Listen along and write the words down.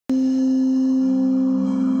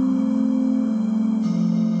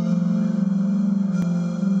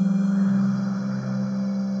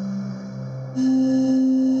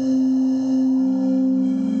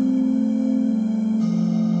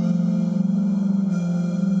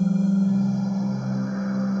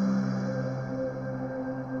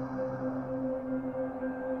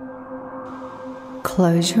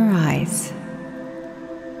Close your eyes.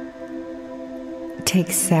 Take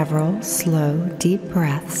several slow, deep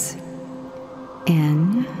breaths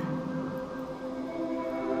in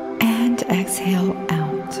and exhale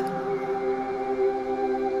out.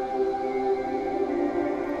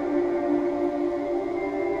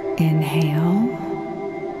 Inhale,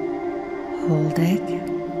 hold it,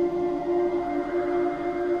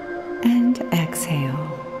 and exhale.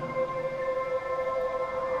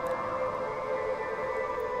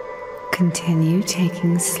 Continue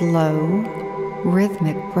taking slow,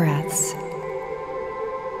 rhythmic breaths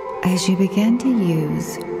as you begin to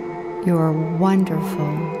use your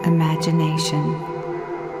wonderful imagination.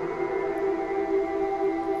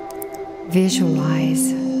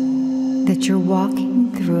 Visualize that you're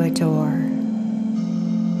walking through a door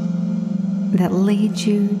that leads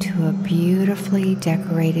you to a beautifully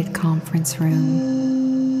decorated conference room.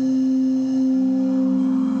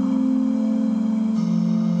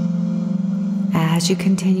 As you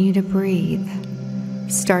continue to breathe,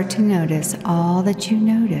 start to notice all that you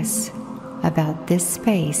notice about this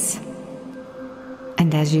space.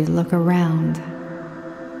 And as you look around,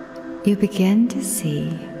 you begin to see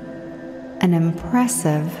an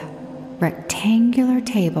impressive rectangular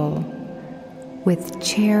table with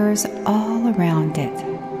chairs all around it.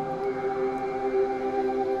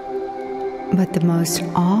 But the most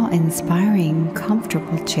awe-inspiring,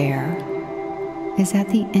 comfortable chair is at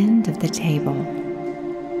the end of the table.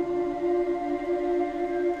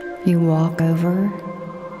 You walk over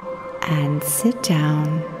and sit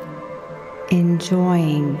down,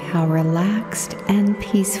 enjoying how relaxed and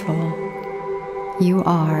peaceful you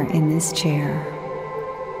are in this chair.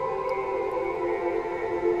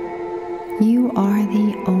 You are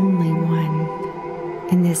the only one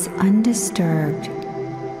in this undisturbed,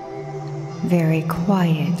 very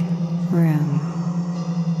quiet room.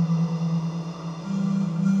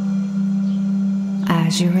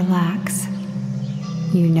 As you relax,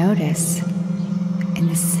 you notice in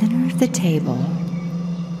the center of the table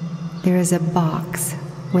there is a box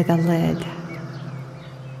with a lid.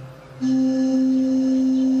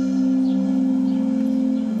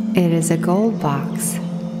 It is a gold box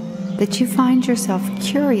that you find yourself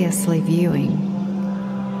curiously viewing.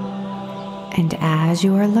 And as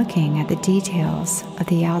you are looking at the details of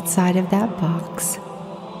the outside of that box,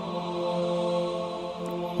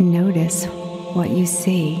 notice what you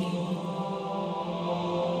see.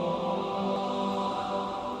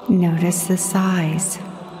 Notice the size,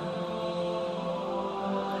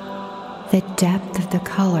 the depth of the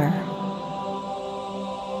color,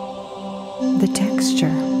 the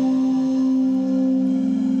texture,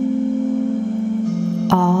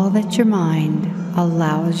 all that your mind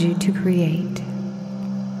allows you to create.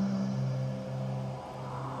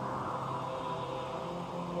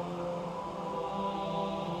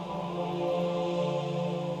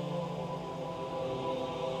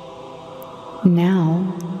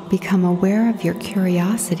 Now, become aware of your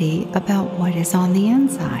curiosity about what is on the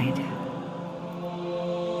inside.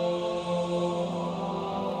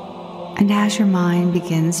 And as your mind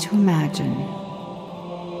begins to imagine,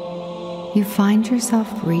 you find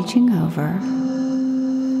yourself reaching over,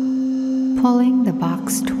 pulling the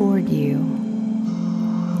box toward you,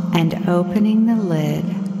 and opening the lid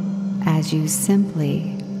as you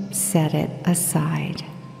simply set it aside.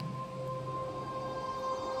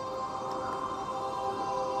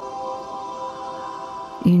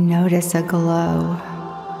 You notice a glow,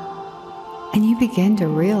 and you begin to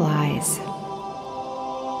realize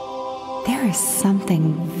there is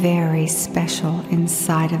something very special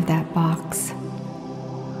inside of that box.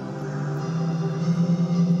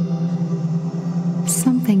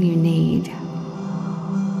 Something you need.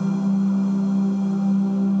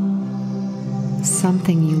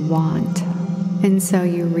 Something you want. And so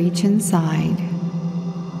you reach inside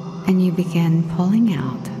and you begin pulling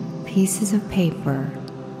out pieces of paper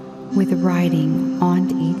with writing on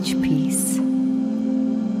each piece.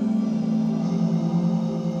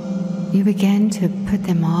 You begin to put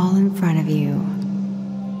them all in front of you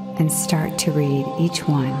and start to read each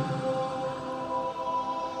one.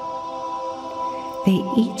 They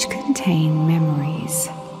each contain memories,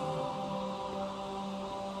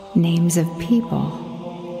 names of people,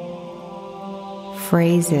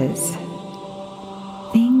 phrases,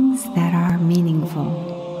 things that are meaningful.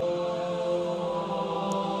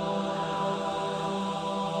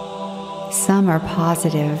 Some are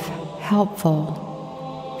positive, helpful,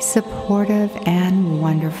 supportive, and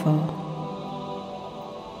wonderful.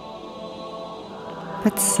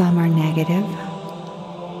 But some are negative,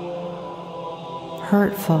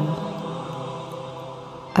 hurtful,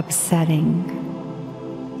 upsetting,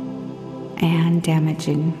 and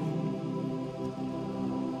damaging.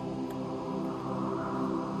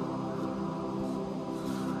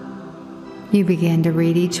 You begin to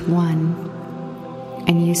read each one,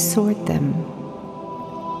 and you sort them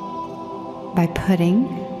by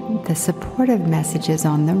putting the supportive messages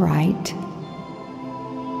on the right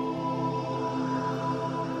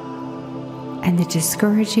and the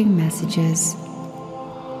discouraging messages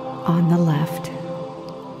on the left.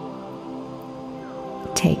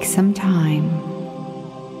 Take some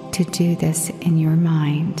time to do this in your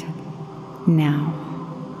mind now.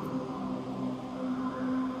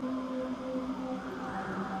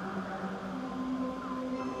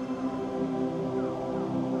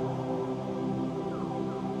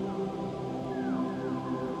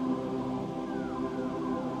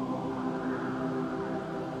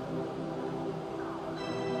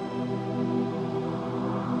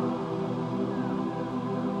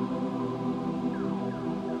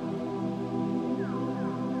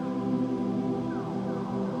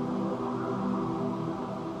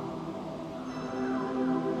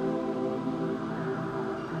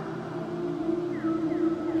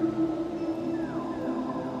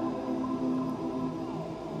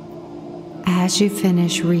 As you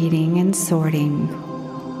finish reading and sorting,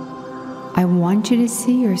 I want you to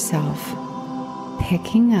see yourself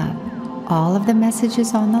picking up all of the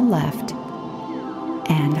messages on the left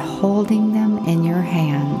and holding them in your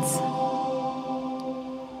hands.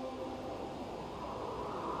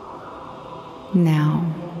 Now,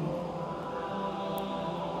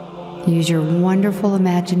 use your wonderful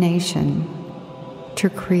imagination to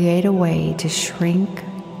create a way to shrink,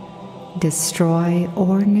 destroy,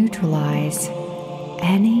 or neutralize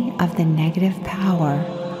any of the negative power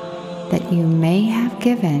that you may have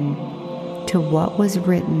given to what was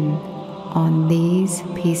written on these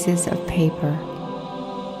pieces of paper.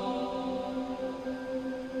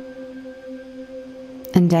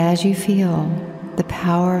 And as you feel the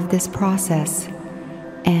power of this process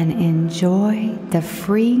and enjoy the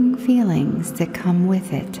freeing feelings that come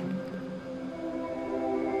with it,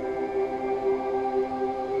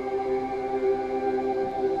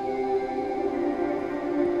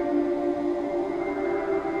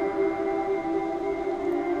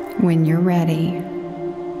 when you're ready,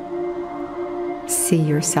 see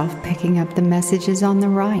yourself picking up the messages on the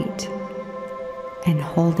right and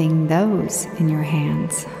holding those in your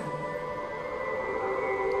hands.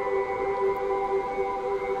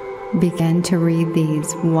 Begin to read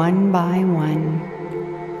these one by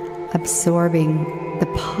one, absorbing the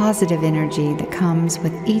positive energy that comes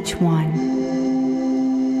with each one,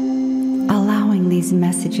 allowing these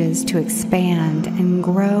messages to expand and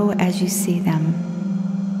grow as you see them.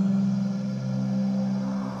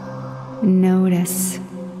 Notice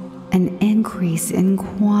an increase in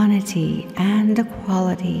quantity and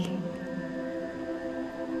quality.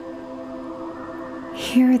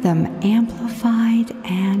 Hear them amplified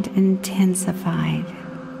and intensified.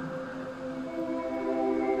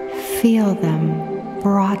 Feel them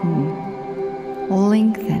broaden,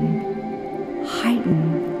 lengthen,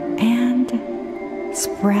 heighten, and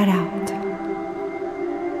spread out.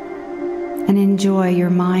 And enjoy your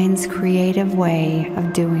mind's creative way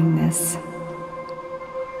of doing this.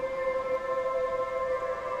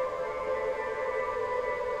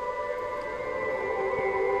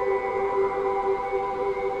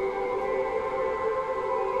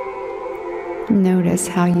 Notice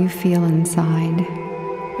how you feel inside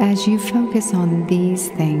as you focus on these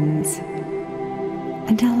things,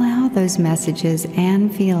 and allow those messages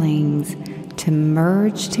and feelings to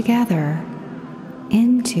merge together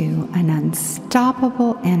into an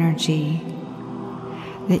unstoppable energy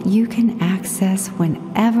that you can access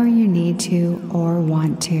whenever you need to or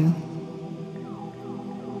want to.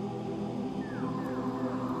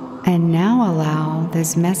 And now allow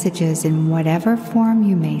those messages, in whatever form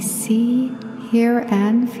you may see, hear,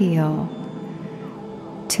 and feel,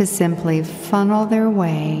 to simply funnel their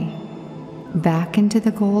way back into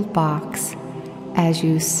the gold box as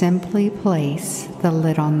you simply place the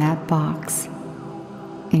lid on that box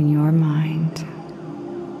in your mind.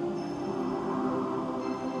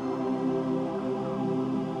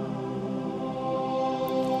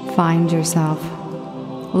 Find yourself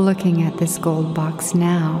looking at this gold box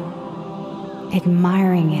now,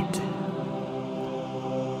 admiring it,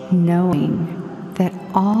 knowing that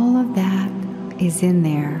all of that is in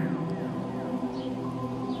there,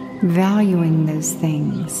 valuing those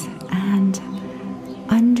things and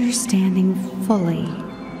understanding fully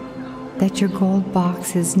that your gold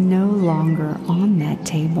box is no longer on that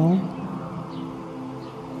table,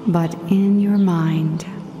 but in your mind.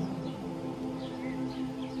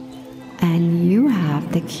 And you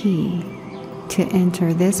have the key to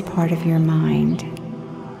enter this part of your mind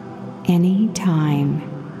any time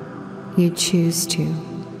you choose to.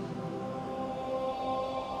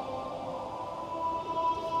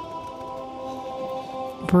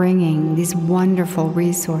 Bringing these wonderful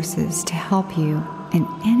resources to help you in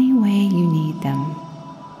any way you need them,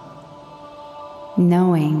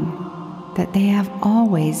 knowing that they have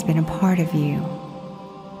always been a part of you,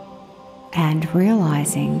 and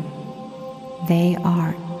realizing they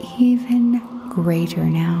are even greater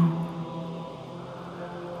now.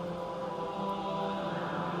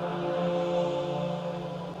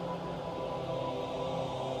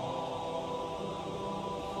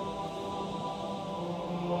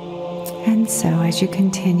 And so, as you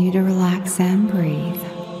continue to relax and breathe,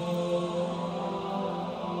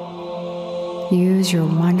 use your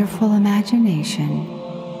wonderful imagination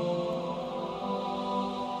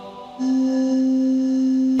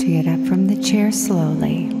to get up from the chair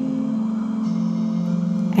slowly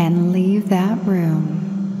and leave that room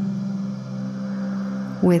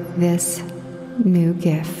with this new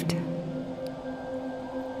gift.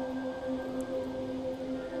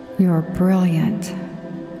 Your brilliant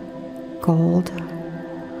gold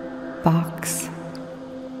box